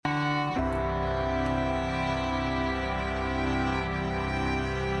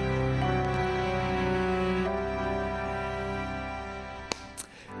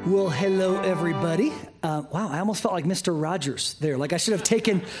Well, hello, everybody. Wow, I almost felt like Mr. Rogers there. Like I should have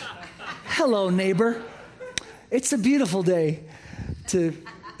taken, hello, neighbor. It's a beautiful day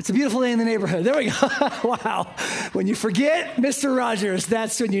It's a beautiful day in the neighborhood. There we go. Wow. When you forget Mr. Rogers,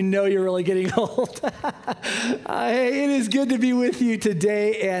 that's when you know you're really getting old. Hey, it is good to be with you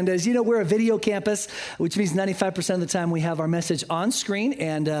today. And as you know, we're a video campus, which means 95% of the time we have our message on screen.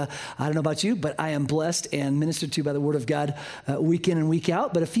 And I don't know about you, but I am blessed and ministered to by the Word of God week in and week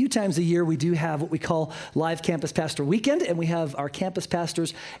out. But a few times a year, we do have what we call Live Campus Pastor Weekend. And we have our campus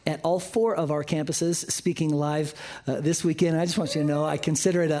pastors at all 4 of our campuses speaking live this weekend. And I just want you to know I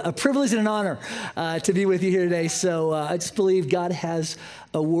consider it a privilege and an honor to be with you here today. So I just believe God has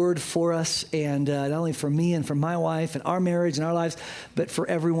a word for us, and not only for me and for my wife and our marriage and our lives, but for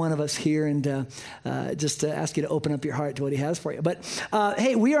every one of us here. And just to ask you to open up your heart to what He has for you. But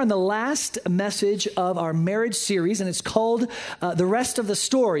hey, we are on the last message of our marriage series, and it's called The Rest of the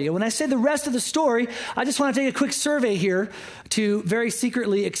Story. And when I say the rest of the story, I just want to take a quick survey here to very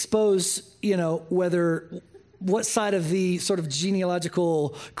secretly expose, what side of the sort of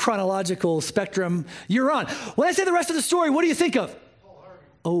genealogical, chronological spectrum you're on. When I say the rest of the story, what do you think of? Paul Harvey.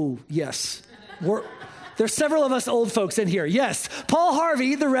 Oh, yes. There's several of us old folks in here. Yes, Paul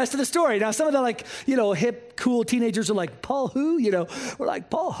Harvey, the rest of the story. Now, some of the hip, cool teenagers are like, Paul who? We're like,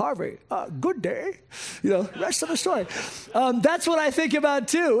 Paul Harvey, good day. Rest of the story. That's what I think about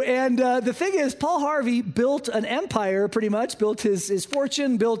too. And the thing is, Paul Harvey built an empire, pretty much, built his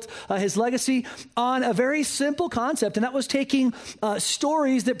fortune, built his legacy on a very simple concept. And that was taking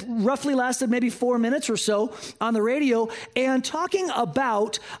stories that roughly lasted maybe 4 minutes or so on the radio and talking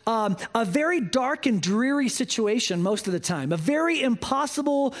about a very dark and dreary situation most of the time, a very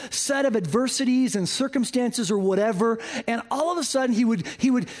impossible set of adversities and circumstances or whatever, and all of a sudden he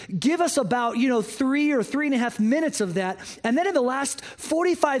would give us about 3 or 3.5 minutes of that, and then in the last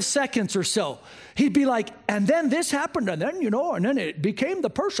 45 seconds or so, he'd be like, and then this happened, and then, and then it became the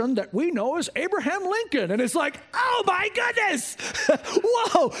person that we know as Abraham Lincoln. And it's like, oh my goodness,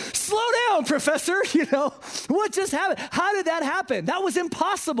 whoa, slow down, professor. What just happened? How did that happen? That was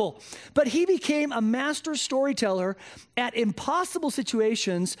impossible. But he became a master storyteller at impossible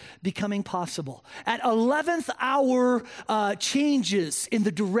situations becoming possible. At 11th hour changes in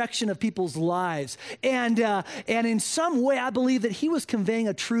the direction of people's lives. And in some way, I believe that he was conveying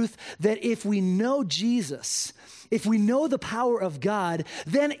a truth that if we know Jesus, if we know the power of God,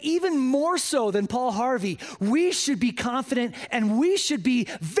 then even more so than Paul Harvey, we should be confident and we should be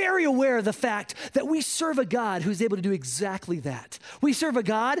very aware of the fact that we serve a God who's able to do exactly that. We serve a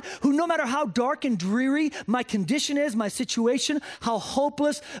God who, no matter how dark and dreary my condition is, my situation, how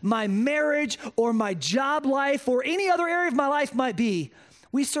hopeless my marriage or my job life or any other area of my life might be,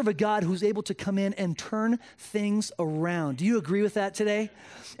 we serve a God who's able to come in and turn things around. Do you agree with that today?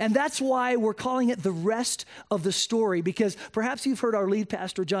 And that's why we're calling it the rest of the story, because perhaps you've heard our lead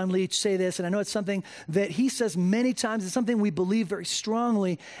pastor, John Leach, say this, and I know it's something that he says many times. It's something we believe very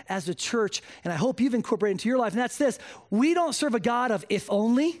strongly as a church, and I hope you've incorporated into your life, and that's this. We don't serve a God of if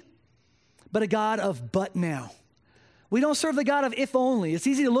only, but a God of but now. We don't serve the God of if only. It's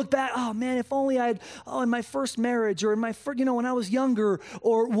easy to look back, oh man, if only in my first marriage or in my first, when I was younger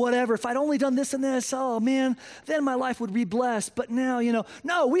or whatever, if I'd only done this and this, oh man, then my life would be blessed. But now,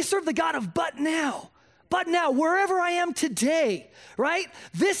 no, we serve the God of but now. But now, wherever I am today, right?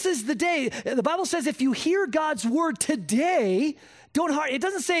 This is the day. The Bible says if you hear God's word today, don't hard. It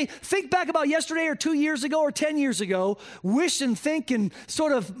doesn't say think back about yesterday or 2 years ago or 10 years ago, wish and think and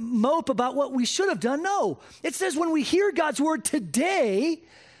sort of mope about what we should have done. No, it says when we hear God's word today,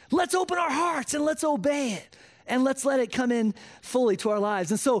 let's open our hearts and let's obey it. And let's let it come in fully to our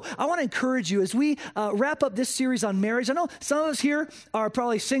lives. And so I want to encourage you as we wrap up this series on marriage. I know some of us here are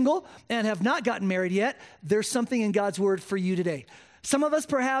probably single and have not gotten married yet. There's something in God's word for you today. Some of us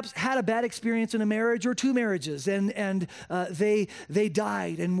perhaps had a bad experience in a marriage or 2 marriages and they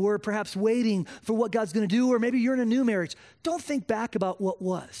died and we're perhaps waiting for what God's going to do, or maybe you're in a new marriage. Don't think back about what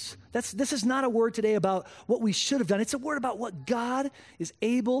was. This is not a word today about what we should have done. It's a word about what God is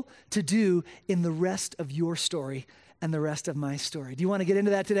able to do in the rest of your story and the rest of my story. Do you want to get into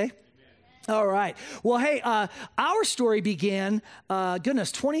that today? All right. Well, hey, our story began,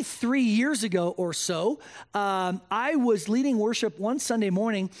 23 years ago or so. I was leading worship one Sunday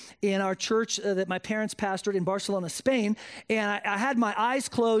morning in our church that my parents pastored in Barcelona, Spain. And I had my eyes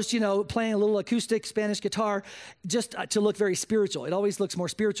closed, playing a little acoustic Spanish guitar just to look very spiritual. It always looks more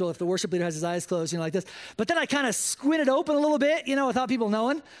spiritual if the worship leader has his eyes closed, like this. But then I kind of squinted open a little bit, without people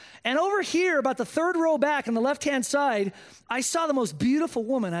knowing. And over here, about the 3rd row back on the left-hand side, I saw the most beautiful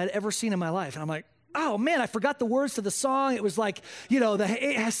woman I'd ever seen in my life. And I'm like, oh man, I forgot the words to the song. It was like,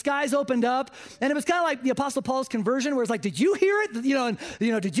 the skies opened up, and it was kind of like the Apostle Paul's conversion, where it's like, did you hear it?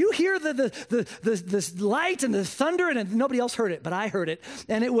 Did you hear the light and the thunder? And nobody else heard it, but I heard it.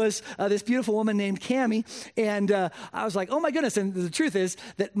 And it was this beautiful woman named Cammie, and I was like, oh my goodness. And the truth is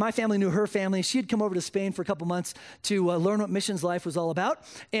that my family knew her family. She had come over to Spain for a couple months to learn what missions life was all about.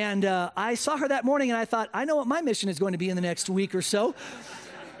 And I saw her that morning, and I thought, I know what my mission is going to be in the next week or so.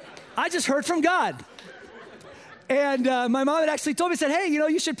 I just heard from God. And my mom had actually told me, said, hey,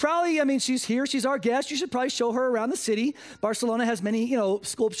 you should probably, she's here, she's our guest. You should probably show her around the city. Barcelona has many,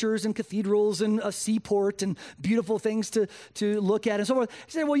 sculptures and cathedrals and a seaport and beautiful things to look at and so forth.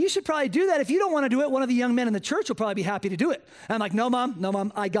 She said, well, you should probably do that. If you don't want to do it, one of the young men in the church will probably be happy to do it. And I'm like, no,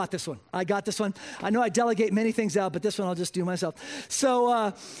 mom, I got this one. I know I delegate many things out, but this one I'll just do myself.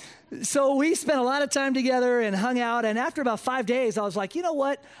 So we spent a lot of time together and hung out. And after about 5 days, I was like, you know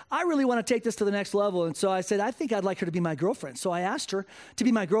what? I really want to take this to the next level. And so I said, I think I'd like her to be my girlfriend. So I asked her to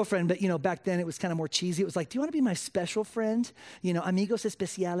be my girlfriend. But, back then it was kind of more cheesy. It was like, do you want to be my special friend? Amigos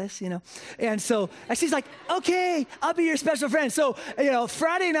especiales, And so she's like, okay, I'll be your special friend. So,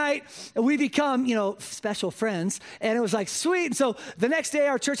 Friday night, we become, special friends. And it was like, sweet. And so the next day,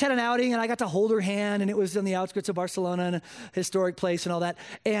 our church had an outing. And I got to hold her hand. And it was in the outskirts of Barcelona in a historic place and all that.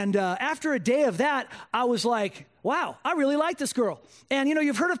 And after a day of that, I was like, wow, I really like this girl. And,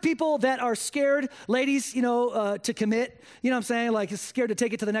 you've heard of people that are scared, ladies, to commit. You know what I'm saying? Like, scared to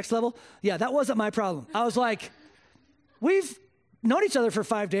take it to the next level. Yeah, that wasn't my problem. I was like, we've known each other for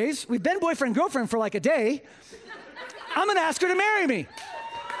 5 days. We've been boyfriend, girlfriend for like a day. I'm going to ask her to marry me.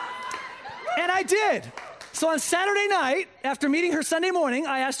 And I did. So on Saturday night, after meeting her Sunday morning,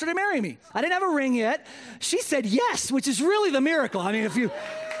 I asked her to marry me. I didn't have a ring yet. She said yes, which is really the miracle.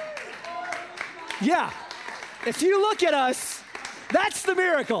 If you look at us, that's the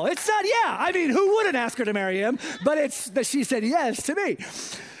miracle. It's not, who wouldn't ask her to marry him? But it's that she said yes to me.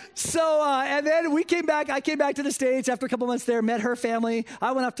 So, and then I came back to the States after a couple months there, met her family.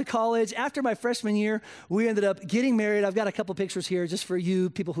 I went off to college. After my freshman year, we ended up getting married. I've got a couple pictures here just for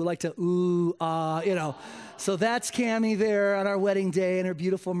you, people who like to ooh, So that's Cammie there on our wedding day in her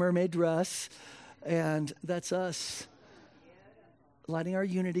beautiful mermaid dress. And that's us lighting our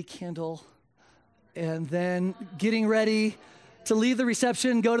unity candle. And then getting ready to leave the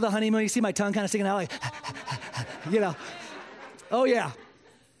reception, go to the honeymoon. You see my tongue kind of sticking out like, Oh, yeah.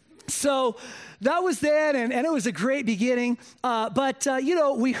 So that was then, and it was a great beginning. But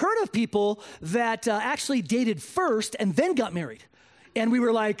we heard of people that actually dated first and then got married. And we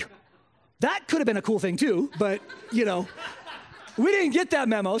were like, that could have been a cool thing too, but, we didn't get that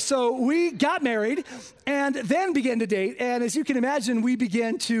memo. So we got married and then began to date. And as you can imagine, we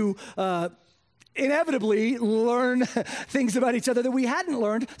began to inevitably learn things about each other that we hadn't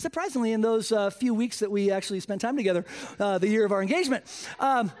learned, surprisingly, in those few weeks that we actually spent time together, the year of our engagement.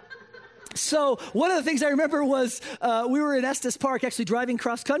 So one of the things I remember was we were in Estes Park actually driving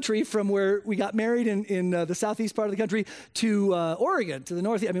cross country from where we got married in the southeast part of the country to Oregon, to the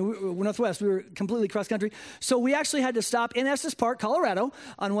northeast. We're northwest. We were completely cross country. So we actually had to stop in Estes Park, Colorado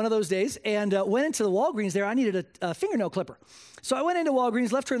on one of those days and went into the Walgreens there. I needed a fingernail clipper. So I went into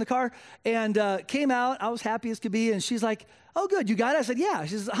Walgreens, left her in the car, and came out. I was happy as could be. And she's like, oh, good, you got it? I said, yeah.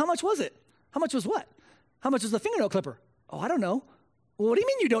 She says, how much was it? How much was what? How much was the fingernail clipper? Oh, I don't know. Well, what do you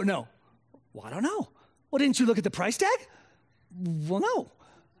mean you don't know? Well, I don't know. Well, didn't you look at the price tag? Well, no.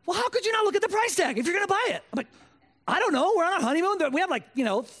 Well, how could you not look at the price tag if you're going to buy it? I'm like, I don't know. We're on a honeymoon. We have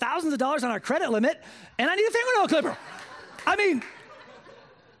thousands of dollars on our credit limit, and I need a fingernail clipper.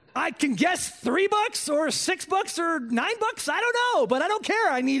 I can guess $3 or $6 or $9. I don't know, but I don't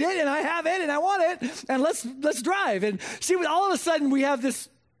care. I need it, and I have it, and I want it, and let's drive. And see, all of a sudden, we have this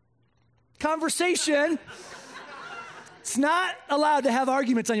conversation. It's not allowed to have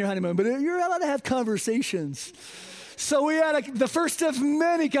arguments on your honeymoon, but you're allowed to have conversations. So we had the first of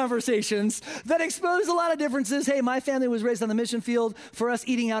many conversations that exposed a lot of differences. Hey, my family was raised on the mission field. For us,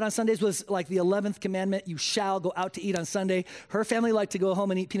 eating out on Sundays was like the 11th commandment. You shall go out to eat on Sunday. Her family liked to go home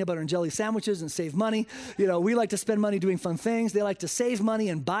and eat peanut butter and jelly sandwiches and save money. We like to spend money doing fun things. They like to save money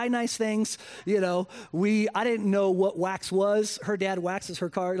and buy nice things. I didn't know what wax was. Her dad waxes her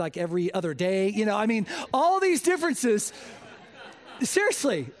car like every other day. All these differences.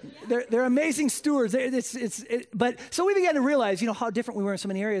 Seriously, they're amazing stewards. But so we began to realize, how different we were in so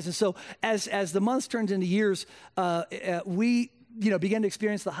many areas. And so as the months turned into years, we, began to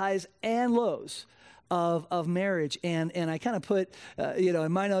experience the highs and lows of marriage. And I kind of put,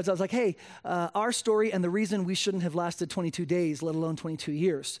 in my notes, I was like, hey, our story and the reason we shouldn't have lasted 22 days, let alone 22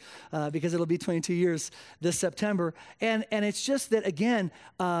 years, because it'll be 22 years this September. And it's just that, again,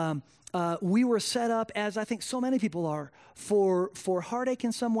 we were set up, as I think so many people are, for heartache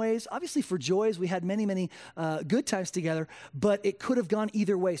in some ways, obviously for joys. We had many, many good times together, but it could have gone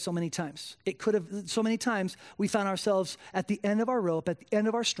either way so many times. So many times we found ourselves at the end of our rope, at the end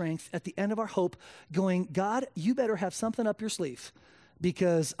of our strength, at the end of our hope, going, God, you better have something up your sleeve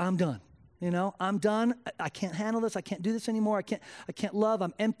because I'm done. I'm done. I can't handle this. I can't do this anymore. I can't love.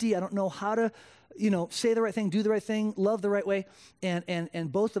 I'm empty. I don't know how to, say the right thing, do the right thing, love the right way.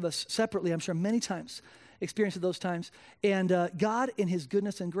 And both of us separately, I'm sure many times, experienced those times. And God, in his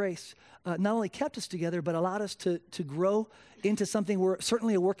goodness and grace, not only kept us together, but allowed us to grow into something. We're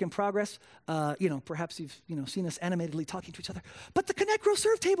certainly a work in progress. Perhaps you've, seen us animatedly talking to each other. But the Connect, Grow,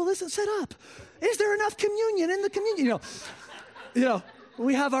 Serve table isn't set up. Is there enough communion in the communion?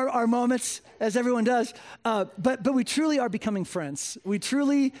 We have our moments, as everyone does, but we truly are becoming friends. We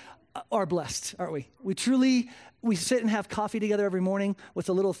truly are blessed, aren't we? We sit and have coffee together every morning with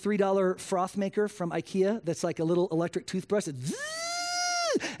a little $3 froth maker from IKEA that's like a little electric toothbrush that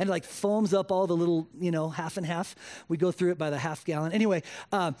and it like foams up all the little, half and half. We go through it by the half gallon. Anyway,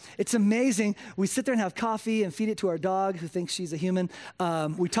 it's amazing. We sit there and have coffee and feed it to our dog who thinks she's a human.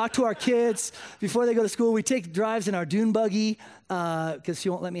 We talk to our kids before they go to school. We take drives in our dune buggy because she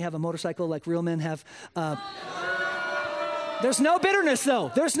won't let me have a motorcycle like real men have. There's no bitterness,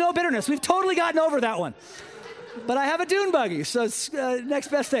 though. There's no bitterness. We've totally gotten over that one. But I have a dune buggy, so it's next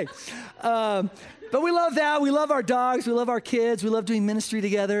best thing. But we love that. We love our dogs. We love our kids. We love doing ministry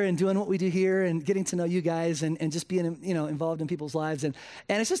together and doing what we do here and getting to know you guys and just being, involved in people's lives. And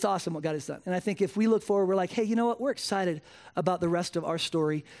it's just awesome what God has done. And I think if we look forward, we're like, hey, you know what? We're excited about the rest of our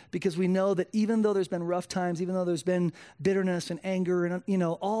story because we know that even though there's been rough times, even though there's been bitterness and anger and,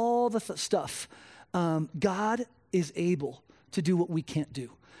 all the stuff, God is able to do what we can't do.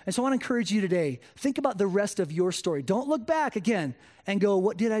 And so I want to encourage you today, think about the rest of your story. Don't look back again and go,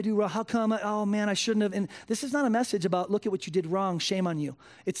 what did I do wrong? How come? Oh man, I shouldn't have. And this is not a message about look at what you did wrong, shame on you.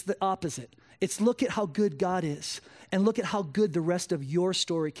 It's the opposite. It's look at how good God is and look at how good the rest of your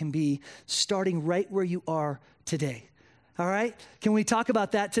story can be starting right where you are today. All right? Can we talk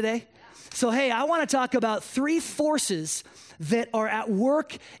about that today? So, hey, I want to talk about 3 forces that are at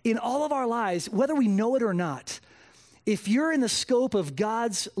work in all of our lives, whether we know it or not. If you're in the scope of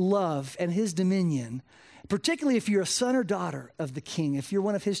God's love and his dominion, particularly if you're a son or daughter of the King, if you're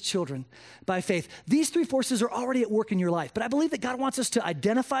one of his children by faith, these 3 forces are already at work in your life. But I believe that God wants us to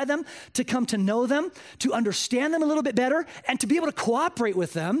identify them, to come to know them, to understand them a little bit better, and to be able to cooperate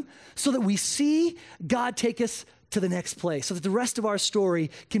with them so that we see God take us to the next place, so that the rest of our story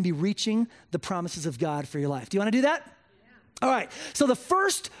can be reaching the promises of God for your life. Do you want to do that? All right, so the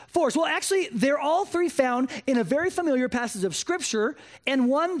first force, well, actually, they're all 3 found in a very familiar passage of Scripture and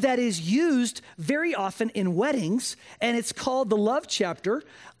one that is used very often in weddings, and it's called the love chapter,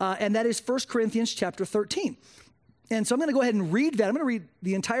 and that is 1 Corinthians chapter 13. And so I'm going to go ahead and read that. I'm going to read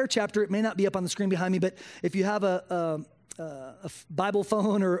the entire chapter. It may not be up on the screen behind me, but if you have a Bible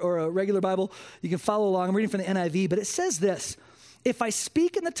phone or a regular Bible, you can follow along. I'm reading from the NIV, but it says this: if I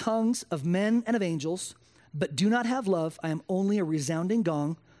speak in the tongues of men and of angels, but do not have love, I am only a resounding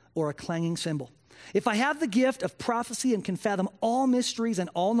gong or a clanging cymbal. If I have the gift of prophecy and can fathom all mysteries and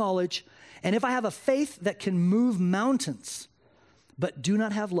all knowledge, and if I have a faith that can move mountains, but do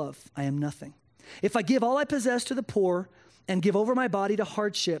not have love, I am nothing. If I give all I possess to the poor and give over my body to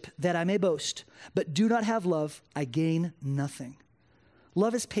hardship that I may boast, but do not have love, I gain nothing.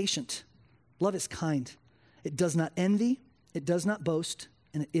 Love is patient. Love is kind. It does not envy. It does not boast.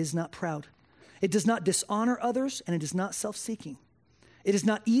 And it is not proud. It does not dishonor others, and it is not self-seeking. It is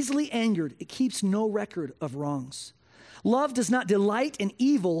not easily angered. It keeps no record of wrongs. Love does not delight in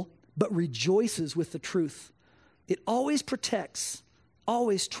evil, but rejoices with the truth. It always protects,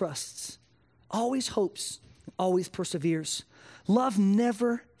 always trusts, always hopes, always perseveres. Love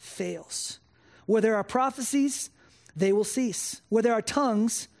never fails. Where there are prophecies, they will cease. Where there are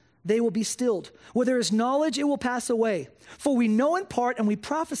tongues, they will be stilled. Where there is knowledge, it will pass away. For we know in part and we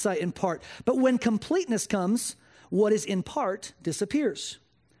prophesy in part. But when completeness comes, what is in part disappears.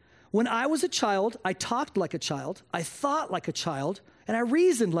 When I was a child, I talked like a child, I thought like a child, and I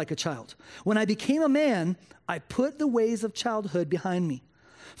reasoned like a child. When I became a man, I put the ways of childhood behind me.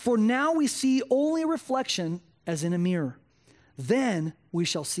 For now we see only a reflection as in a mirror. Then we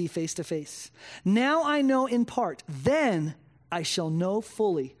shall see face to face. Now I know in part, then I shall know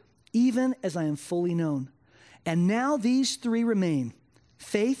fully, even as I am fully known. And now these 3 remain: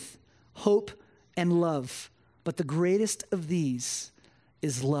 faith, hope, and love. But the greatest of these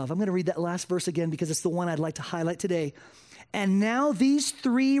is love. I'm going to read that last verse again because it's the one I'd like to highlight today. And now these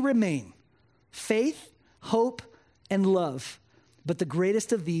 3 remain: faith, hope, and love. But the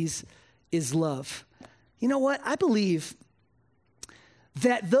greatest of these is love. You know what? I believe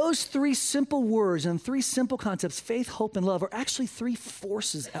that those three simple words and three simple concepts, faith, hope, and love, are actually three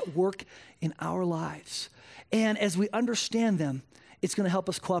forces at work in our lives. And as we understand them, it's going to help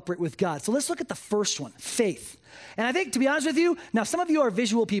us cooperate with God. So let's look at the first one, faith. And I think, to be honest with you, now some of you are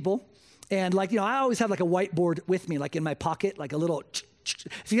visual people, and I always have like a whiteboard with me, like in my pocket, like a little.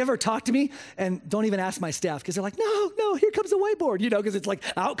 If you ever talk to me, and don't even ask my staff, because they're like, no, here comes the whiteboard, because it's like,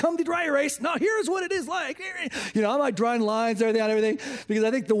 out come the dry erase. No, here's what it is like. I'm like drawing lines, everything, because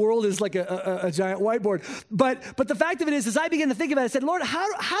I think the world is like a giant whiteboard. But the fact of it is, as I began to think about it, I said, Lord,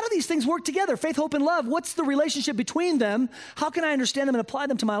 how do these things work together? Faith, hope, and love. What's the relationship between them? How can I understand them and apply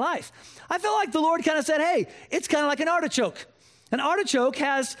them to my life? I felt like the Lord kind of said, hey, it's kind of like an artichoke. An artichoke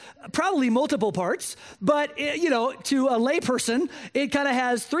has probably multiple parts, but to a layperson, it kind of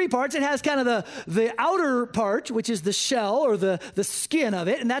has three parts. It has kind of the outer part, which is the shell or the skin of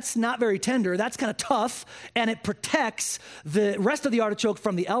it, and that's not very tender. That's kind of tough, and it protects the rest of the artichoke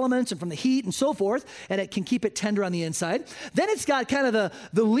from the elements and from the heat and so forth, and it can keep it tender on the inside. Then it's got kind of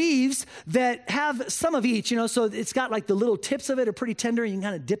the leaves that have some of each, so it's got like the little tips of it are pretty tender. You can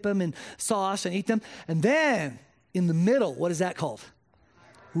kind of dip them in sauce and eat them. And then in the middle, what is that called?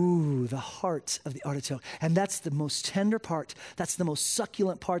 Ooh, the heart of the artichoke. And that's the most tender part. That's the most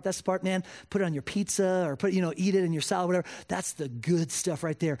succulent part. That's the part, man, put it on your pizza or eat it in your salad, whatever. That's the good stuff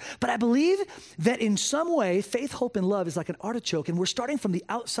right there. But I believe that in some way, faith, hope, and love is like an artichoke, and we're starting from the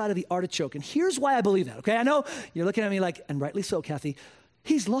outside of the artichoke. And here's why I believe that, okay? I know you're looking at me like, and rightly so, Kathy,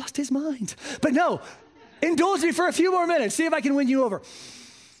 he's lost his mind. But no, indulge me for a few more minutes. See if I can win you over.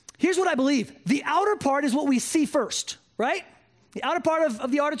 Here's what I believe. The outer part is what we see first, right? The outer part of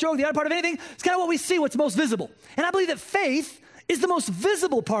the artichoke, the outer part of anything, it's kind of what we see, what's most visible. And I believe that faith is the most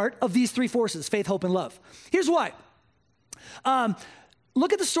visible part of these three forces, faith, hope, and love. Here's why.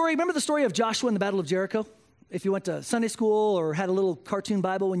 Look at the story. Remember the story of Joshua in the Battle of Jericho? If you went to Sunday school or had a little cartoon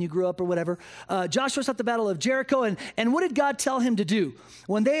Bible when you grew up or whatever, Joshua at the Battle of Jericho, and what did God tell him to do?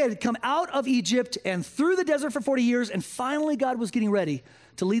 When they had come out of Egypt and through the desert for 40 years, and finally God was getting ready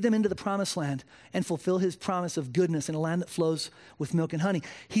to lead them into the promised land and fulfill his promise of goodness in a land that flows with milk and honey.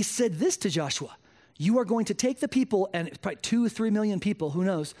 He said this to Joshua: you are going to take the people, and it's probably 2 or 3 million people, who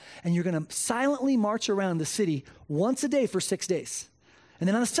knows, and you're going to silently march around the city once a day for 6 days. And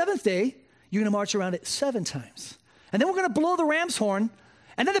then on the 7th day, you're going to march around it 7 times. And then we're going to blow the ram's horn,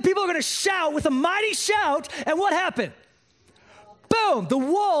 and then the people are going to shout with a mighty shout, and what happened? Boom, the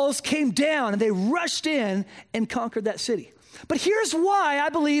walls came down, and they rushed in and conquered that city. But here's why I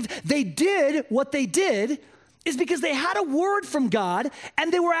believe they did what they did, is because they had a word from God,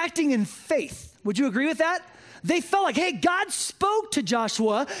 and they were acting in faith. Would you agree with that? They felt like, hey, God spoke to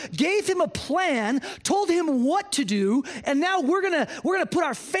Joshua, gave him a plan, told him what to do, and now we're gonna put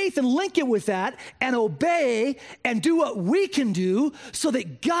our faith and link it with that and obey and do what we can do so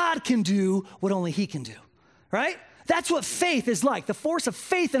that God can do what only he can do, right? That's what faith is like. The force of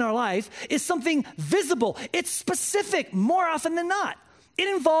faith in our life is something visible. It's specific more often than not. It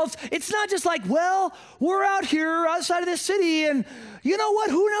involves, it's not just like, well, we're out here outside of this city, and you know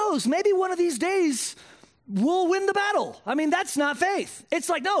what, who knows, maybe one of these days we'll win the battle. I mean, that's not faith. It's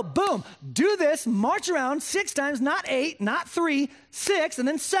like, no, boom, do this, march around 6 times, not 8, not 3, 6, and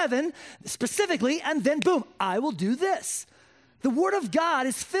then 7 specifically, and then boom, I will do this. The Word of God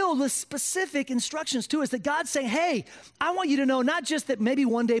is filled with specific instructions to us that God's saying, hey, I want you to know not just that maybe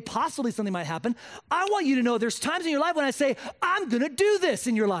one day possibly something might happen. I want you to know there's times in your life when I say, I'm going to do this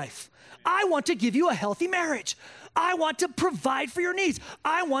in your life. I want to give you a healthy marriage. I want to provide for your needs.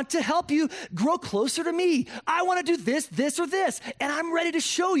 I want to help you grow closer to me. I want to do this, this, or this. And I'm ready to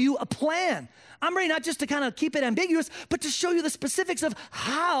show you a plan. I'm ready not just to kind of keep it ambiguous, but to show you the specifics of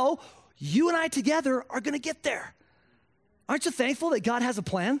how you and I together are going to get there. Aren't you thankful that God has a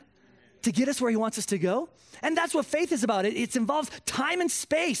plan to get us where he wants us to go? And that's what faith is about. It involves time and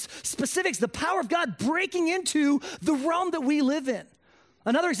space, specifics, the power of God breaking into the realm that we live in.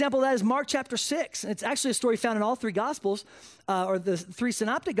 Another example of that is Mark chapter 6. And it's actually a story found in all 3 Gospels, or the 3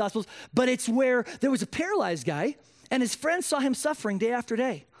 synoptic Gospels, but it's where there was a paralyzed guy, and his friends saw him suffering day after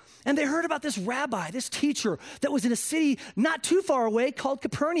day. And they heard about this rabbi, this teacher, that was in a city not too far away called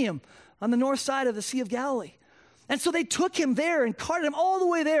Capernaum on the north side of the Sea of Galilee. And so they took him there and carted him all the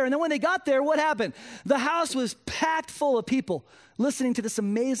way there. And then when they got there, what happened? The house was packed full of people listening to this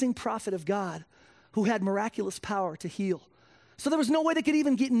amazing prophet of God who had miraculous power to heal. So there was no way they could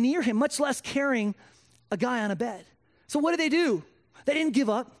even get near him, much less carrying a guy on a bed. So what did they do? They didn't give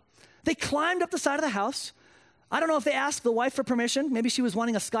up. They climbed up the side of the house. I don't know if they asked the wife for permission. Maybe she was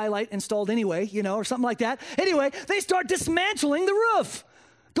wanting a skylight installed anyway, or something like that. Anyway, they start dismantling the roof.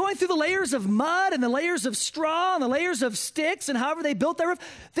 going through the layers of mud and the layers of straw and the layers of sticks and however they built their roof.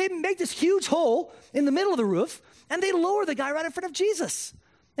 They make this huge hole in the middle of the roof, and they lower the guy right in front of Jesus.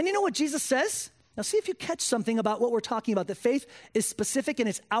 And you know what Jesus says? Now see if you catch something about what we're talking about, that faith is specific and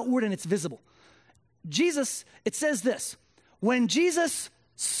it's outward and it's visible. Jesus, it says this, when Jesus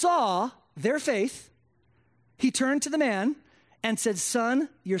saw their faith, he turned to the man and said, "Son,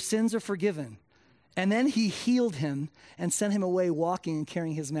 your sins are forgiven." And then he healed him and sent him away walking and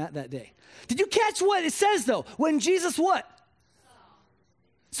carrying his mat that day. Did you catch what it says though? When Jesus what?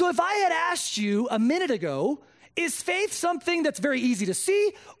 So if I had asked you a minute ago, is faith something that's very easy to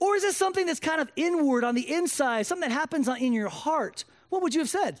see, or is it something that's kind of inward on the inside, something that happens in your heart? What would you have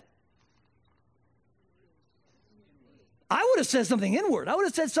said? I would have said something inward. I would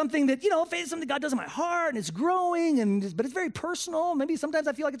have said something that, faith is something God does in my heart, and it's growing, but it's very personal. Maybe sometimes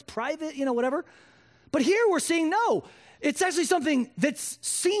I feel like it's private, whatever. But here we're seeing, no, it's actually something that's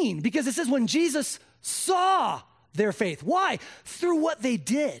seen, because it says when Jesus saw their faith. Why? Through what they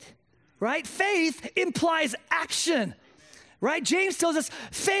did, right? Faith implies action, right? James tells us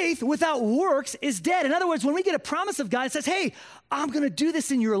faith without works is dead. In other words, when we get a promise of God, it says, hey, I'm going to do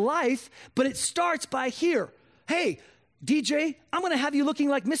this in your life, but it starts by here. Hey, DJ, I'm going to have you looking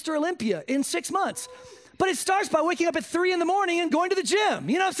like Mr. Olympia in 6 months. But it starts by waking up at 3 a.m. and going to the gym.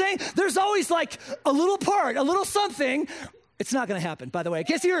 You know what I'm saying? There's always like a little part, a little something. It's not going to happen, by the way. In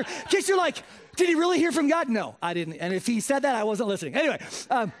case you're like, did he really hear from God? No, I didn't. And if he said that, I wasn't listening. Anyway,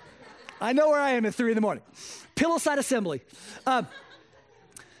 I know where I am at 3 a.m. Pillowside assembly.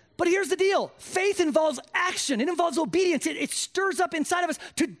 But here's the deal. Faith involves action. It involves obedience. It stirs up inside of us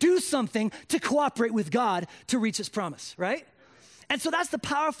to do something, to cooperate with God to reach his promise, right? And so that's the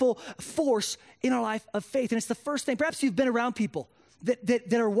powerful force in our life of faith. And it's the first thing. Perhaps you've been around people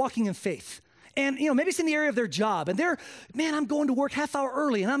that are walking in faith. And, maybe it's in the area of their job. And I'm going to work half hour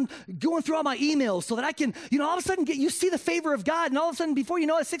early. And I'm going through all my emails so that I can, all of a sudden you see the favor of God. And all of a sudden, before you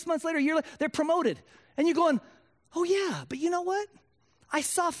know it, 6 months later, a year later, they're promoted. And you're going, oh yeah, but you know what? I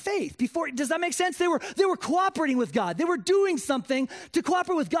saw faith before. Does that make sense? They were cooperating with God. They were doing something to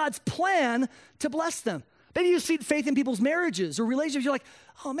cooperate with God's plan to bless them. Maybe you see faith in people's marriages or relationships. You're like,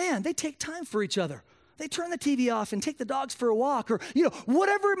 oh man, they take time for each other. They turn the TV off and take the dogs for a walk, or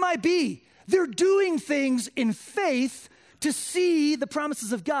whatever it might be. They're doing things in faith to see the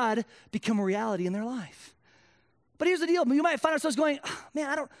promises of God become a reality in their life. But here's the deal. You might find ourselves going, oh, man,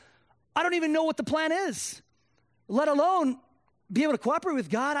 I don't even know what the plan is, let alone be able to cooperate with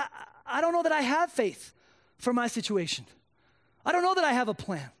God. I don't know that I have faith for my situation. I don't know that I have a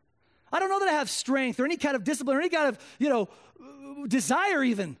plan. I don't know that I have strength or any kind of discipline or any kind of, desire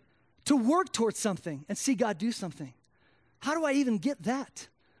even to work towards something and see God do something. How do I even get that?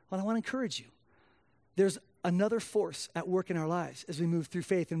 Well, I want to encourage you. There's another force at work in our lives as we move through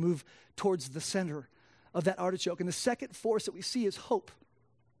faith and move towards the center of that artichoke. And the second force that we see is hope.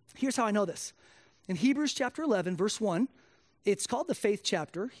 Here's how I know this. In Hebrews chapter 11, verse 1, it's called the faith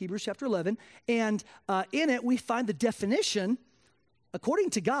chapter, Hebrews chapter 11, and in it we find the definition, according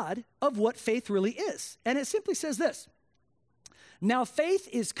to God, of what faith really is. And it simply says this: now faith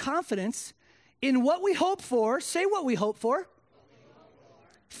is confidence in what we hope for. Say what we hope for.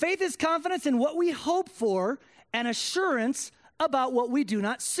 Faith is confidence in what we hope for and assurance about what we do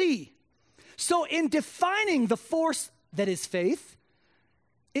not see. So in defining the force that is faith,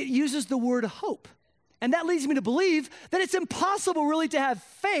 it uses the word hope. And that leads me to believe that it's impossible really to have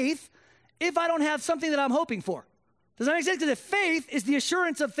faith if I don't have something that I'm hoping for. Does that make sense? Because if faith is the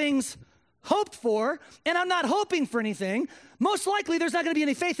assurance of things hoped for, and I'm not hoping for anything, most likely there's not going to be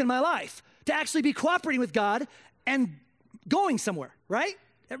any faith in my life to actually be cooperating with God and going somewhere, right?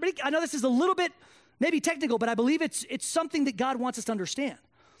 Everybody, I know this is a little bit maybe technical, but I believe it's something that God wants us to understand.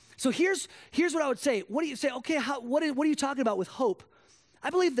 So here's what I would say. What do you say? Okay, what are you talking about with hope?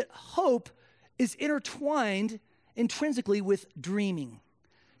 I believe that hope is intertwined intrinsically with dreaming.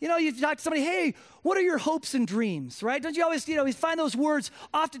 You talk to somebody, hey, what are your hopes and dreams, right? Don't you always, you find those words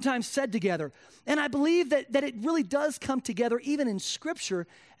oftentimes said together. And I believe that it really does come together even in Scripture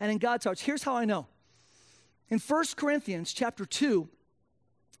and in God's hearts. Here's how I know. In 1 Corinthians chapter 2,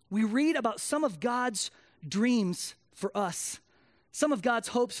 we read about some of God's dreams for us, some of God's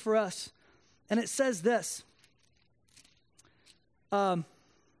hopes for us. And it says this. If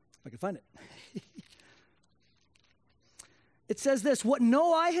I can find it. It says this: what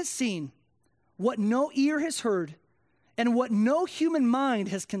no eye has seen, what no ear has heard, and what no human mind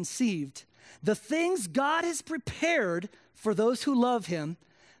has conceived, the things God has prepared for those who love him,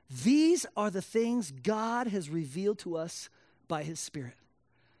 these are the things God has revealed to us by his Spirit.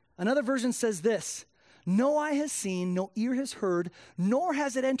 Another version says this: no eye has seen, no ear has heard, nor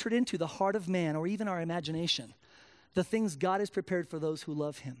has it entered into the heart of man or even our imagination, the things God has prepared for those who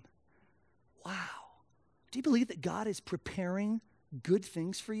love him. Wow. Do you believe that God is preparing good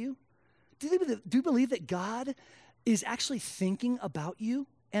things for you? Do you believe that God is actually thinking about you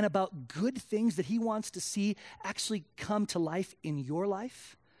and about good things that he wants to see actually come to life in your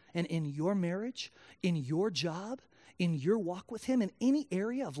life and in your marriage, in your job, in your walk with him, in any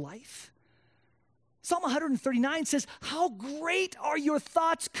area of life? Psalm 139 says, how great are your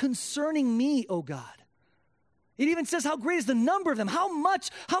thoughts concerning me, O God. It even says how great is the number of them, how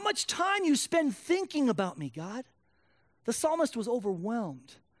much time you spend thinking about me, God. The psalmist was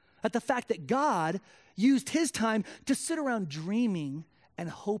overwhelmed at the fact that God used his time to sit around dreaming and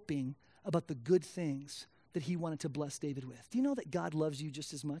hoping about the good things that he wanted to bless David with. Do you know that God loves you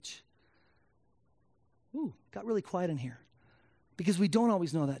just as much? Ooh, got really quiet in here. Because we don't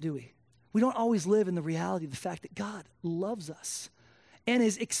always know that, do we? We don't always live in the reality of the fact that God loves us and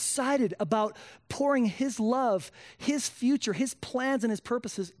is excited about pouring his love, his future, his plans and his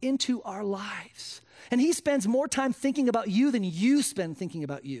purposes into our lives. And he spends more time thinking about you than you spend thinking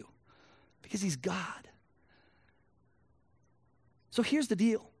about you because he's God. So here's the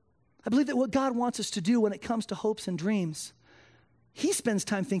deal. I believe that what God wants us to do when it comes to hopes and dreams, he spends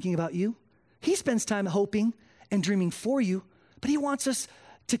time thinking about you. He spends time hoping and dreaming for you, but he wants us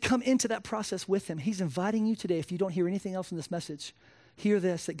to come into that process with him. He's inviting you today, if you don't hear anything else in this message, hear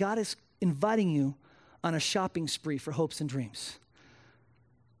this, that God is inviting you on a shopping spree for hopes and dreams.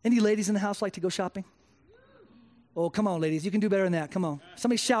 Any ladies in the house like to go shopping? Oh, come on, ladies. You can do better than that. Come on.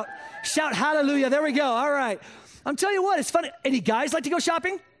 Somebody shout hallelujah. There we go. All right. I'm telling you what, it's funny. Any guys like to go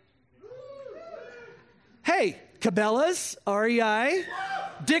shopping? Hey, Cabela's, REI,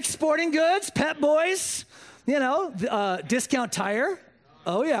 Dick's Sporting Goods, Pep Boys, Discount Tire.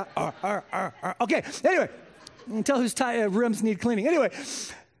 Oh, yeah. Okay, anyway, you can tell whose rims need cleaning. Anyway,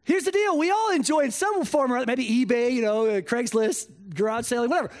 here's the deal. We all enjoy in some form or other, maybe eBay, Craigslist, garage sale,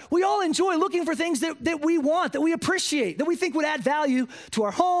 whatever. We all enjoy looking for things that we want, that we appreciate, that we think would add value to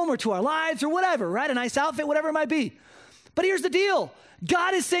our home or to our lives or whatever, right? A nice outfit, whatever it might be. But here's the deal.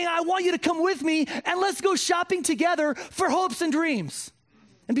 God is saying, I want you to come with me and let's go shopping together for hopes and dreams.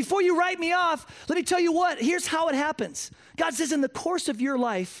 And before you write me off, let me tell you what, here's how it happens. God says in the course of your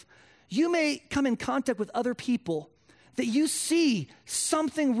life, you may come in contact with other people that you see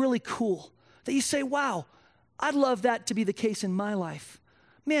something really cool, that you say, wow, I'd love that to be the case in my life.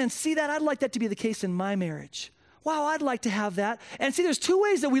 Man, see that? I'd like that to be the case in my marriage. Wow, I'd like to have that. And see, there's two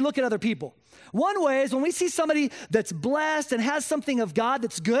ways that we look at other people. One way is when we see somebody that's blessed and has something of God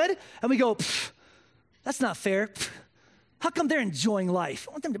that's good, and we go, that's not fair. How come they're enjoying life?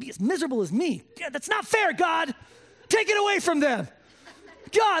 I want them to be as miserable as me. Yeah, that's not fair, God. Take it away from them.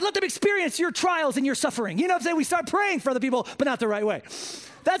 God, let them experience your trials and your suffering. You know what I'm saying? We start praying for other people, but not the right way.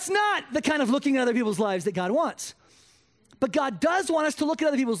 That's not the kind of looking at other people's lives that God wants. But God does want us to look at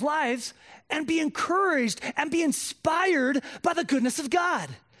other people's lives and be encouraged and be inspired by the goodness of God.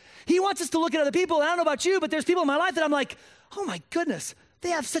 He wants us to look at other people, and I don't know about you, but there's people in my life that I'm like, oh my goodness, they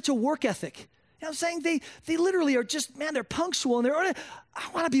have such a work ethic. You know what I'm saying? They literally are just, man, they're punctual, and I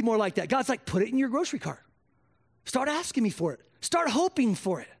want to be more like that. God's like, put it in your grocery cart. Start asking me for it. Start hoping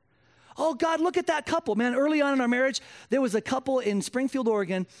for it. Oh, God, look at that couple. Man, early on in our marriage, there was a couple in Springfield,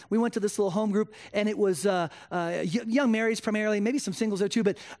 Oregon. We went to this little home group, and it was young marrieds primarily, maybe some singles there too.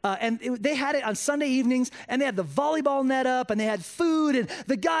 But they had it on Sunday evenings, and they had the volleyball net up, and they had food, and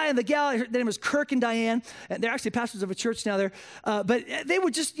the guy and the gal, their name was Kirk and Diane, and they're actually pastors of a church now there. But they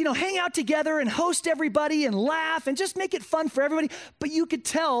would just, hang out together and host everybody and laugh and just make it fun for everybody. But you could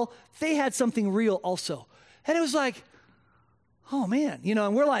tell they had something real also. And it was like, oh man,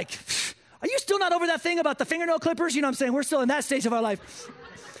 and we're like, are you still not over that thing about the fingernail clippers? You know what I'm saying? We're still in that stage of our life.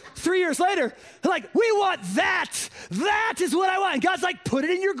 3 years later, like, we want that. That is what I want. And God's like, put it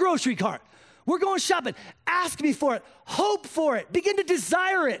in your grocery cart. We're going shopping. Ask me for it. Hope for it. Begin to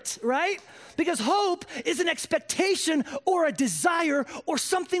desire it, right? Because hope is an expectation or a desire or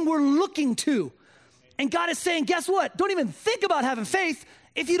something we're looking to. And God is saying, guess what? Don't even think about having faith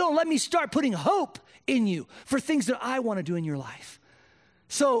if you don't let me start putting hope in you for things that I want to do in your life.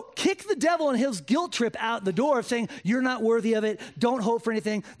 So kick the devil and his guilt trip out the door of saying, you're not worthy of it. Don't hope for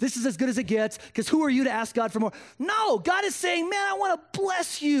anything. This is as good as it gets, because who are you to ask God for more? No, God is saying, man, I want to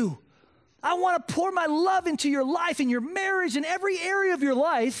bless you. I want to pour my love into your life, in your marriage, in every area of your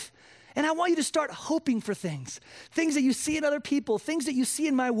life. And I want you to start hoping for things that you see in other people, things that you see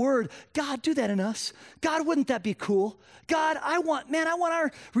in my word. God, do that in us. God, wouldn't that be cool? God, I want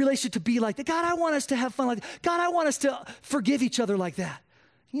our relationship to be like that. God, I want us to have fun like that. God, I want us to forgive each other like that.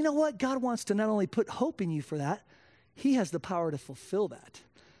 You know what? God wants to not only put hope in you for that, he has the power to fulfill that.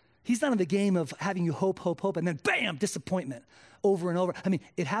 He's not in the game of having you hope, and then bam, disappointment over and over. I mean,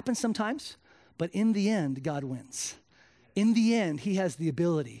 it happens sometimes, but in the end, God wins. In the end, he has the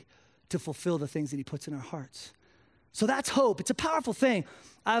ability to fulfill the things that he puts in our hearts. So that's hope. It's a powerful thing.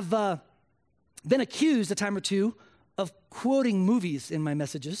 I've been accused a time or two of quoting movies in my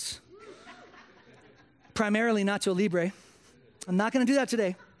messages, primarily Nacho Libre. I'm not going to do that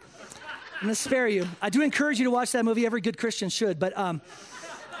today. I'm going to spare you. I do encourage you to watch that movie. Every good Christian should.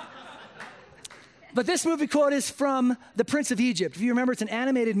 But this movie quote is from The Prince of Egypt. If you remember, it's an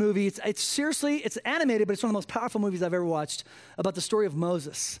animated movie. It's animated, but it's one of the most powerful movies I've ever watched about the story of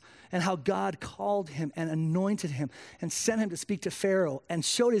Moses and how God called him and anointed him and sent him to speak to Pharaoh and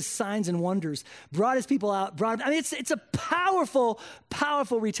showed his signs and wonders, brought his people out, it's a powerful,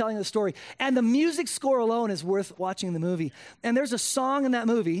 powerful retelling of the story. And the music score alone is worth watching the movie. And there's a song in that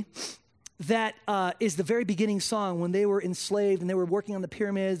movie that is the very beginning song when they were enslaved and they were working on the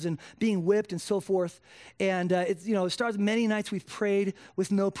pyramids and being whipped and so forth. And it starts, many nights we've prayed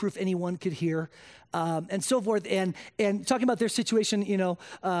with no proof anyone could hear, and so forth. And talking about their situation,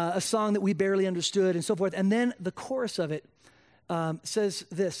 a song that we barely understood and so forth. And then the chorus of it says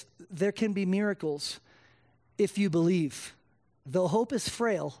this: there can be miracles if you believe. Though hope is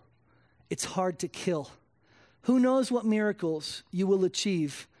frail, it's hard to kill. Who knows what miracles you will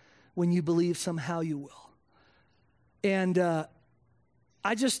achieve when you believe somehow you will. And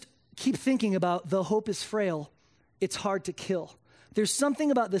I just keep thinking about, though hope is frail, it's hard to kill. There's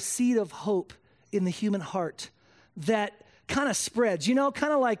something about the seed of hope in the human heart that kind of spreads,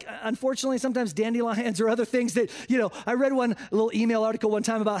 kind of like, unfortunately, sometimes dandelions or other things that, I read one little email article one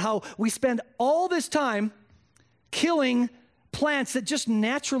time about how we spend all this time killing plants that just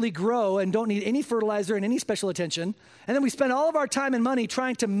naturally grow and don't need any fertilizer and any special attention. And then we spend all of our time and money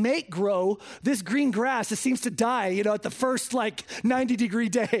trying to make grow this green grass that seems to die, at the first 90-degree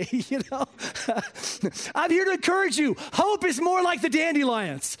day, I'm here to encourage you. Hope is more like the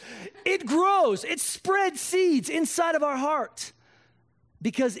dandelions. It grows. It spreads seeds inside of our heart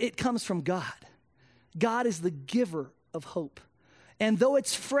because it comes from God. God is the giver of hope. And though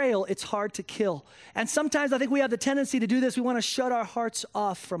it's frail, it's hard to kill. And sometimes I think we have the tendency to do this. We want to shut our hearts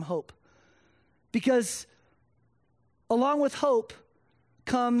off from hope. Because along with hope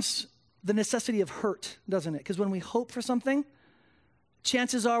comes the necessity of hurt, doesn't it? Because when we hope for something,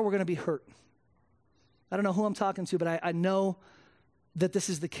 chances are we're going to be hurt. I don't know who I'm talking to, but I know that this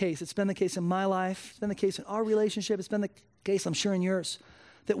is the case. It's been the case in my life. It's been the case in our relationship. It's been the case, I'm sure, in yours.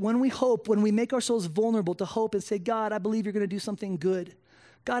 That when we hope, when we make ourselves vulnerable to hope and say, God, I believe you're going to do something good.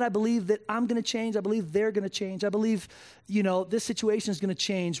 God, I believe that I'm going to change. I believe they're going to change. I believe, this situation is going to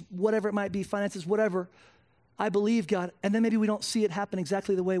change, whatever it might be, finances, whatever. I believe, God. And then maybe we don't see it happen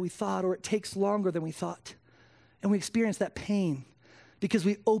exactly the way we thought, or it takes longer than we thought. And we experience that pain because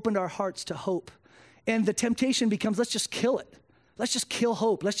we opened our hearts to hope. And the temptation becomes, let's just kill it. Let's just kill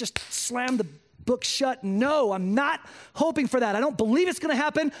hope. Let's just slam the book shut. No, I'm not hoping for that. I don't believe it's going to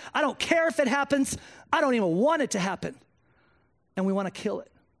happen. I don't care if it happens. I don't even want it to happen. And we want to kill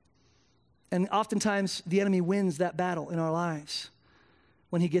it. And oftentimes the enemy wins that battle in our lives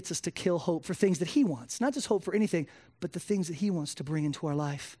when he gets us to kill hope for things that he wants. Not just hope for anything, but the things that he wants to bring into our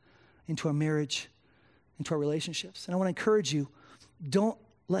life, into our marriage, into our relationships. And I want to encourage you, don't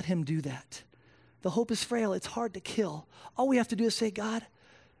let him do that. The hope is frail. It's hard to kill. All we have to do is say, God,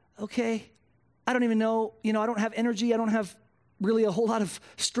 okay, I don't even know, I don't have energy. I don't have really a whole lot of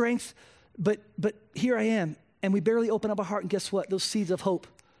strength, but here I am. And we barely open up our heart, and guess what? Those seeds of hope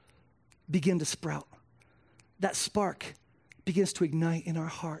begin to sprout. That spark begins to ignite in our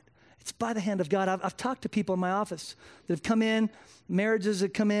heart. It's by the hand of God. I've talked to people in my office that have come in, marriages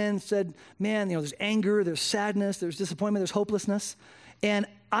that come in, said, man, there's anger, there's sadness, there's disappointment, there's hopelessness. And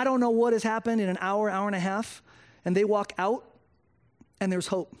I don't know what has happened in an hour, hour and a half, and they walk out, and there's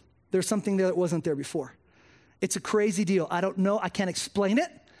hope. There's something there that wasn't there before. It's a crazy deal. I don't know. I can't explain it,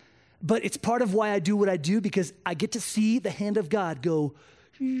 but it's part of why I do what I do, because I get to see the hand of God go,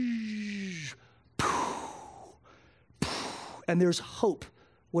 and there's hope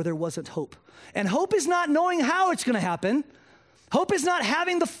where there wasn't hope. And hope is not knowing how it's going to happen. Hope is not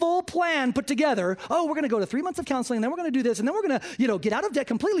having the full plan put together. Oh, we're going to go to 3 months of counseling, and then we're going to do this, and then we're going to, get out of debt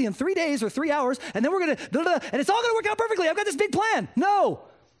completely in 3 days or 3 hours, and then we're going to, and it's all going to work out perfectly. I've got this big plan. No.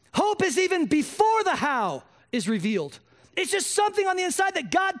 Hope is even before the how is revealed. It's just something on the inside that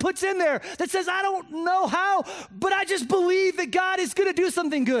God puts in there that says, I don't know how, but I just believe that God is going to do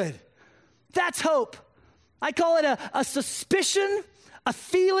something good. That's hope. I call it a suspicion, a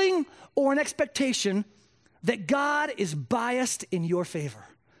feeling, or an expectation that God is biased in your favor.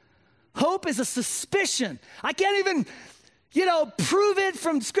 Hope is a suspicion. I can't even, prove it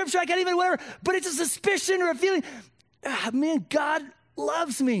from Scripture. I can't even whatever, but it's a suspicion or a feeling. Man, God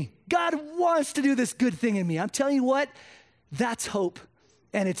loves me. God wants to do this good thing in me. I'm telling you what, that's hope,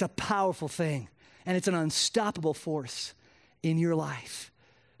 and it's a powerful thing, and it's an unstoppable force in your life.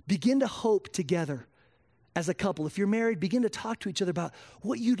 Begin to hope together as a couple. If you're married, begin to talk to each other about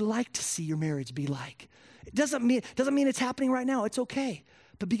what you'd like to see your marriage be like. It doesn't mean it's happening right now. It's okay.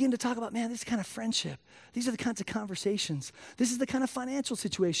 But begin to talk about, man, this kind of friendship. These are the kinds of conversations. This is the kind of financial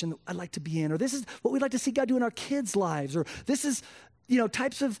situation that I'd like to be in. Or this is what we'd like to see God do in our kids' lives. Or this is,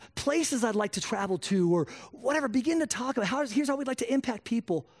 types of places I'd like to travel to. Or whatever. Begin to talk about, here's how we'd like to impact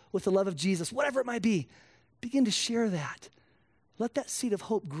people with the love of Jesus. Whatever it might be. Begin to share that. Let that seed of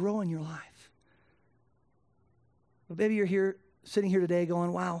hope grow in your life. But maybe you're here, sitting here today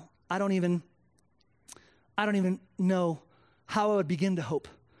going, wow, I don't even know how I would begin to hope.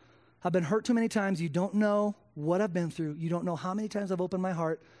 I've been hurt too many times. You don't know what I've been through. You don't know how many times I've opened my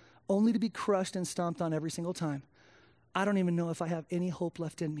heart only to be crushed and stomped on every single time. I don't even know if I have any hope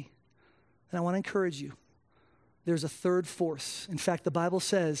left in me. And I want to encourage you. There's a third force. In fact, the Bible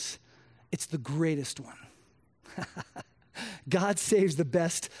says it's the greatest one. God saves the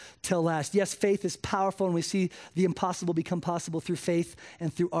best till last. Yes, faith is powerful, and we see the impossible become possible through faith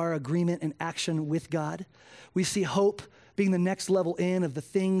and through our agreement and action with God. We see hope being the next level in of the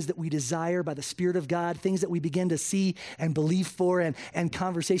things that we desire by the Spirit of God, things that we begin to see and believe for, and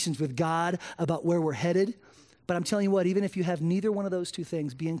conversations with God about where we're headed. But I'm telling you what, even if you have neither one of those two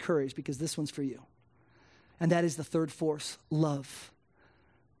things, be encouraged, because this one's for you. And that is the third force, love.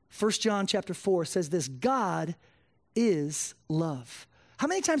 1 John chapter 4 says this: God is love. How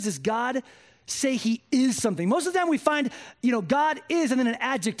many times does God say he is something? Most of the time we find, God is and then an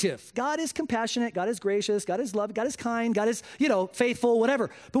adjective. God is compassionate, God is gracious, God is loving, God is kind, God is, faithful, whatever.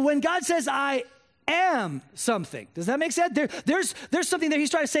 But when God says I am something, does that make sense? There's something there he's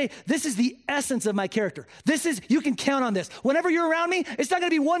trying to say, this is the essence of my character. You can count on this. Whenever you're around me, it's not going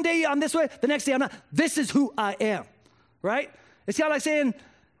to be one day I'm this way, the next day I'm not. This is who I am, right? It's kind of like saying,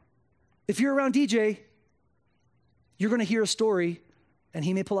 if you're around DJ, you're going to hear a story, and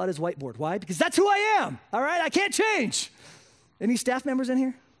he may pull out his whiteboard. Why? Because that's who I am, all right? I can't change. Any staff members in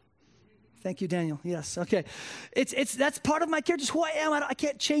here? Thank you, Daniel. Yes, okay. That's part of my character, just who I am. I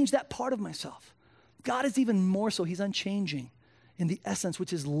can't change that part of myself. God is even more so. He's unchanging in the essence,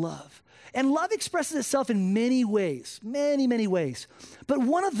 which is love. And love expresses itself in many ways, many, many ways. But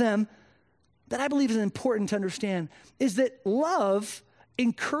one of them that I believe is important to understand is that love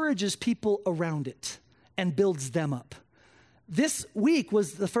encourages people around it and builds them up. This week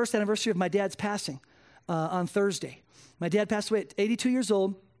was the first anniversary of my dad's passing on Thursday. My dad passed away at 82 years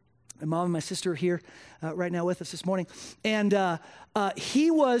old. My mom and my sister are here right now with us this morning. And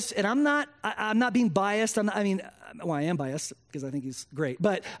he was, and I'm not being biased. I am biased because I think he's great.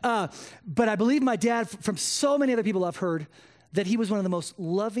 But I believe my dad, from so many other people I've heard, that he was one of the most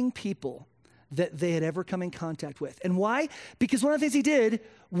loving people that they had ever come in contact with. And why? Because one of the things he did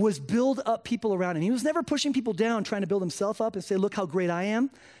was build up people around him. He was never pushing people down, trying to build himself up and say, look how great I am.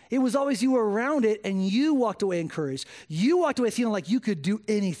 It was always you were around it and you walked away encouraged. You walked away feeling like you could do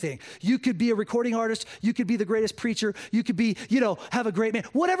anything. You could be a recording artist. You could be the greatest preacher. You could be, have a great man.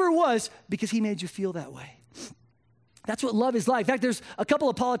 Whatever it was, because he made you feel that way. That's what love is like. In fact, there's a couple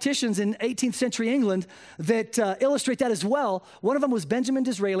of politicians in 18th century England that illustrate that as well. One of them was Benjamin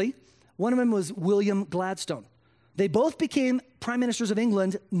Disraeli. One of them was William Gladstone. They both became prime ministers of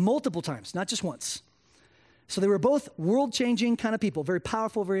England multiple times, not just once. So they were both world-changing kind of people, very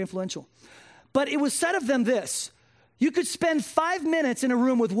powerful, very influential. But it was said of them this: you could spend 5 minutes in a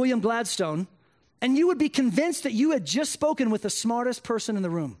room with William Gladstone, and you would be convinced that you had just spoken with the smartest person in the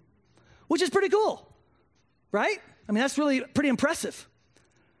room, which is pretty cool, right? I mean, that's really pretty impressive.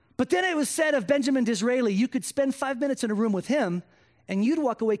 But then it was said of Benjamin Disraeli, you could spend 5 minutes in a room with him, and you'd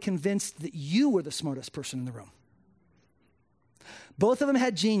walk away convinced that you were the smartest person in the room. Both of them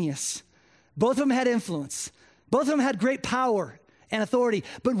had genius. Both of them had influence. Both of them had great power and authority.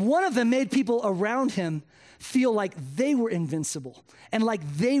 But one of them made people around him feel like they were invincible and like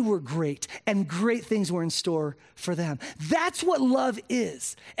they were great and great things were in store for them. That's what love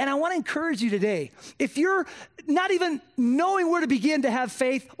is. And I want to encourage you today, if you're not even knowing where to begin to have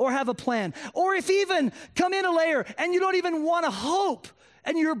faith or have a plan, or if even come in a layer and you don't even want to hope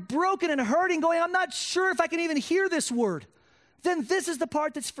and you're broken and hurting going, I'm not sure if I can even hear this word, then this is the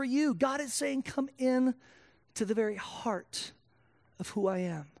part that's for you. God is saying, come in to the very heart of who I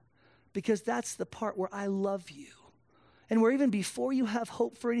am, because that's the part where I love you. And where even before you have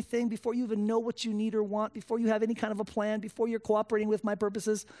hope for anything, before you even know what you need or want, before you have any kind of a plan, before you're cooperating with my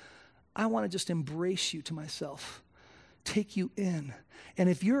purposes, I want to just embrace you to myself, take you in. And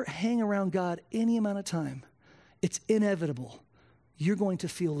if you're hanging around God any amount of time, it's inevitable. You're going to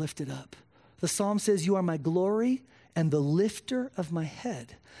feel lifted up. The psalm says, you are my glory and the lifter of my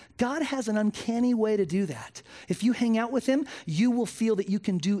head. God has an uncanny way to do that. If you hang out with him, you will feel that you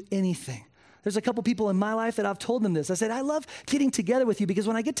can do anything. There's a couple people in my life that I've told them this. I said, I love getting together with you because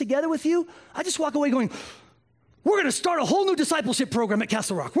when I get together with you, I just walk away going, we're going to start a whole new discipleship program at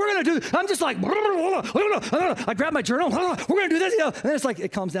Castle Rock. We're going to do, I'm just like, I grab my journal, we're going to do this, and then it's like,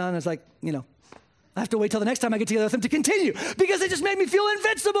 it calms down, and it's like, I have to wait till the next time I get together with him to continue because it just made me feel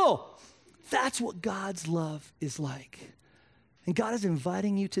invincible. That's what God's love is like. And God is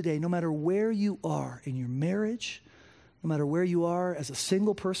inviting you today, no matter where you are in your marriage, no matter where you are as a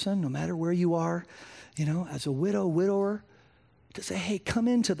single person, no matter where you are, as a widower, to say, hey, come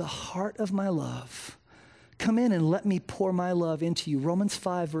into the heart of my love. Come in and let me pour my love into you. Romans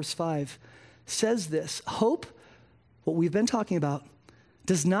 5, verse 5 says this, hope, what we've been talking about,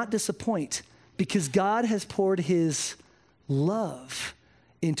 does not disappoint because God has poured his love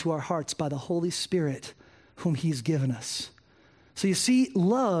into our hearts by the Holy Spirit whom he's given us. So you see,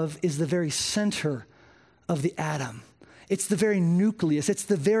 love is the very center of the atom. It's the very nucleus. It's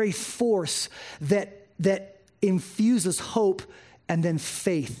the very force that infuses hope and then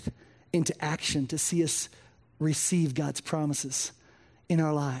faith into action to see us receive God's promises in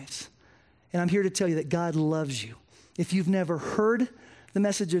our lives. And I'm here to tell you that God loves you. If you've never heard the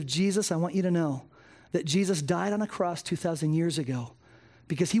message of Jesus, I want you to know that Jesus died on a cross 2,000 years ago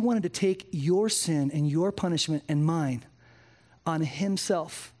because he wanted to take your sin and your punishment and mine on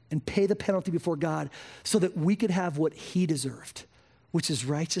himself and pay the penalty before God so that we could have what he deserved, which is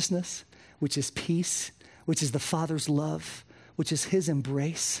righteousness, which is peace, which is the Father's love, which is his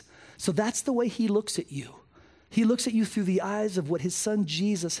embrace. So that's the way he looks at you. He looks at you through the eyes of what his son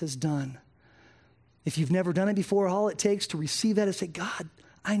Jesus has done. If you've never done it before, all it takes to receive that is say, God,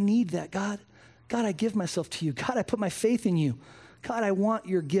 I need that. God, I give myself to you. God, I put my faith in you. God, I want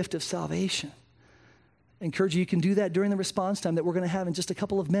your gift of salvation. I encourage you can do that during the response time that we're going to have in just a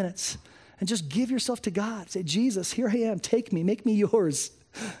couple of minutes. And just give yourself to God. Say, Jesus, here I am. Take me. Make me yours.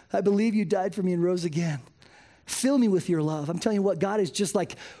 I believe you died for me and rose again. Fill me with your love. I'm telling you what, God is just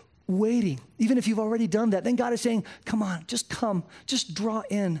like waiting. Even if you've already done that, then God is saying, come on, just come. Just draw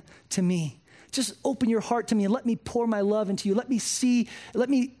in to me. Just open your heart to me and let me pour my love into you. Let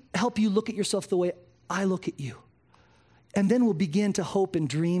me help you look at yourself the way I look at you. And then we'll begin to hope and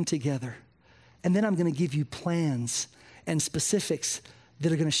dream together. And then I'm going to give you plans and specifics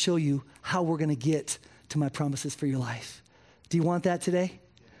that are going to show you how we're going to get to my promises for your life. Do you want that today?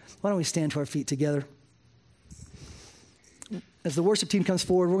 Why don't we stand to our feet together? As the worship team comes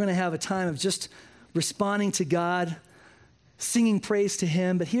forward, we're going to have a time of just responding to God, singing praise to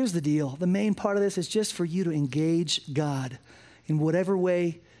him. But here's the deal. The main part of this is just for you to engage God in whatever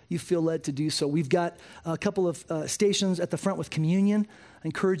way you feel led to do so. We've got a couple of stations at the front with communion. I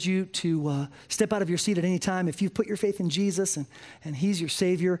encourage you to step out of your seat at any time. If you've put your faith in Jesus and he's your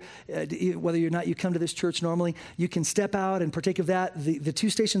Savior, whether or not you come to this church normally, you can step out and partake of that. The two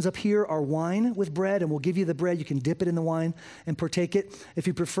stations up here are wine with bread, and we'll give you the bread. You can dip it in the wine and partake it. If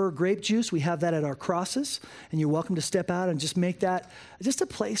you prefer grape juice, we have that at our crosses, and you're welcome to step out and just make that just a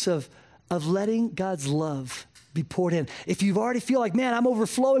place of letting God's love be poured in. If you already feel like, man, I'm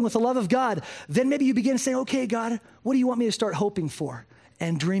overflowing with the love of God, then maybe you begin to say, okay, God, what do you want me to start hoping for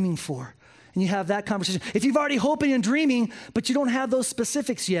and dreaming for? And you have that conversation. If you've already hoping and dreaming, but you don't have those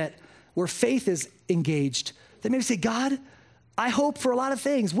specifics yet, where faith is engaged, then maybe say, God, I hope for a lot of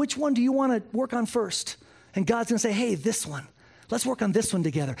things. Which one do you want to work on first? And God's going to say, hey, this one. Let's work on this one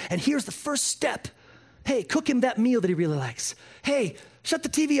together. And here's the first step. Hey, cook him that meal that he really likes. Hey, shut the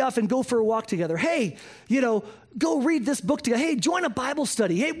TV off and go for a walk together. Hey, go read this book together. Hey, join a Bible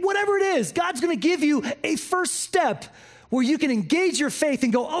study. Hey, whatever it is, God's going to give you a first step where you can engage your faith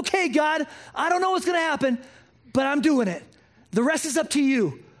and go, okay, God, I don't know what's going to happen, but I'm doing it. The rest is up to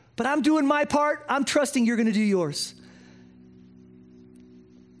you, but I'm doing my part. I'm trusting you're going to do yours.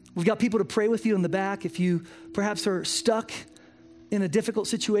 We've got people to pray with you in the back. If you perhaps are stuck in a difficult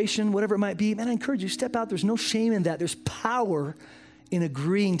situation, whatever it might be, man, I encourage you, step out. There's no shame in that. There's power in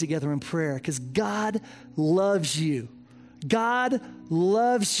agreeing together in prayer because God loves you. God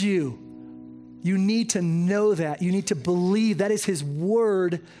loves you. You need to know that. You need to believe that is his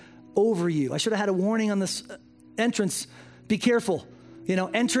word over you. I should have had a warning on this entrance. Be careful.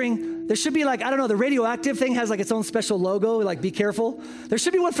 Entering, there should be the radioactive thing has its own special logo, be careful. There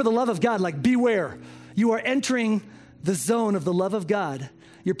should be one for the love of God, beware. You are entering the zone of the love of God.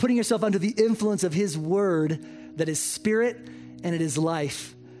 You're putting yourself under the influence of his word that is spirit and it is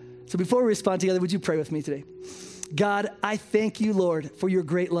life. So before we respond together, would you pray with me today? God, I thank you, Lord, for your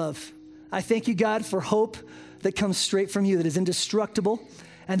great love. I thank you, God, for hope that comes straight from you, that is indestructible,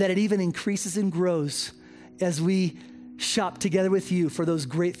 and that it even increases and grows as we shop together with you for those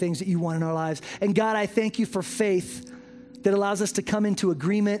great things that you want in our lives. And God, I thank you for faith that allows us to come into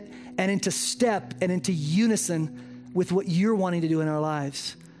agreement and into step and into unison with what you're wanting to do in our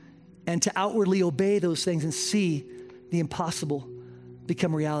lives, and to outwardly obey those things and see the impossible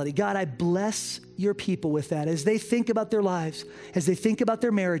become reality. God, I bless your people with that as they think about their lives, as they think about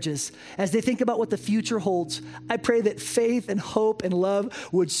their marriages, as they think about what the future holds. I pray that faith and hope and love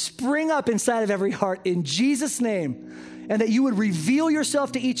would spring up inside of every heart in Jesus' name, and that you would reveal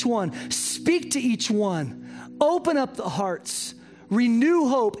yourself to each one, speak to each one, open up the hearts, renew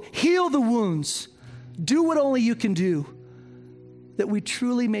hope, heal the wounds, do what only you can do, that we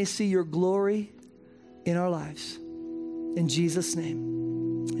truly may see your glory in our lives. In Jesus'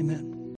 name, amen.